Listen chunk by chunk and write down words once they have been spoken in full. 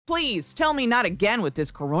Please tell me not again with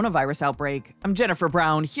this coronavirus outbreak. I'm Jennifer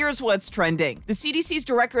Brown. Here's what's trending. The CDC's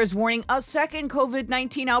director is warning a second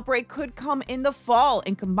COVID-19 outbreak could come in the fall,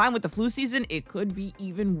 and combined with the flu season, it could be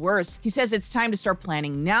even worse. He says it's time to start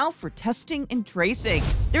planning now for testing and tracing.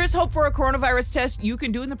 There is hope for a coronavirus test you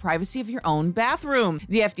can do in the privacy of your own bathroom.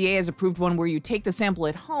 The FDA has approved one where you take the sample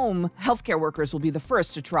at home. Healthcare workers will be the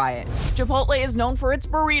first to try it. Chipotle is known for its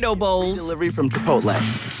burrito bowls. Delivery from Chipotle.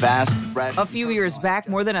 Fast, fresh. A few years back,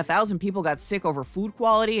 more than 1,000 people got sick over food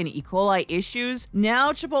quality and E. coli issues.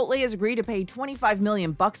 Now, Chipotle has agreed to pay $25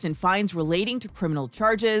 million in fines relating to criminal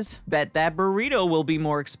charges. Bet that burrito will be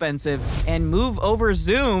more expensive. And move over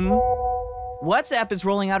Zoom. WhatsApp is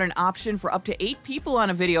rolling out an option for up to 8 people on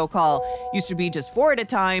a video call. Used to be just 4 at a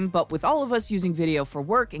time, but with all of us using video for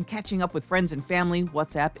work and catching up with friends and family,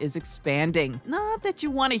 WhatsApp is expanding. Not that you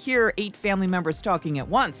want to hear 8 family members talking at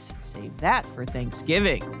once. Save that for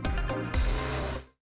Thanksgiving.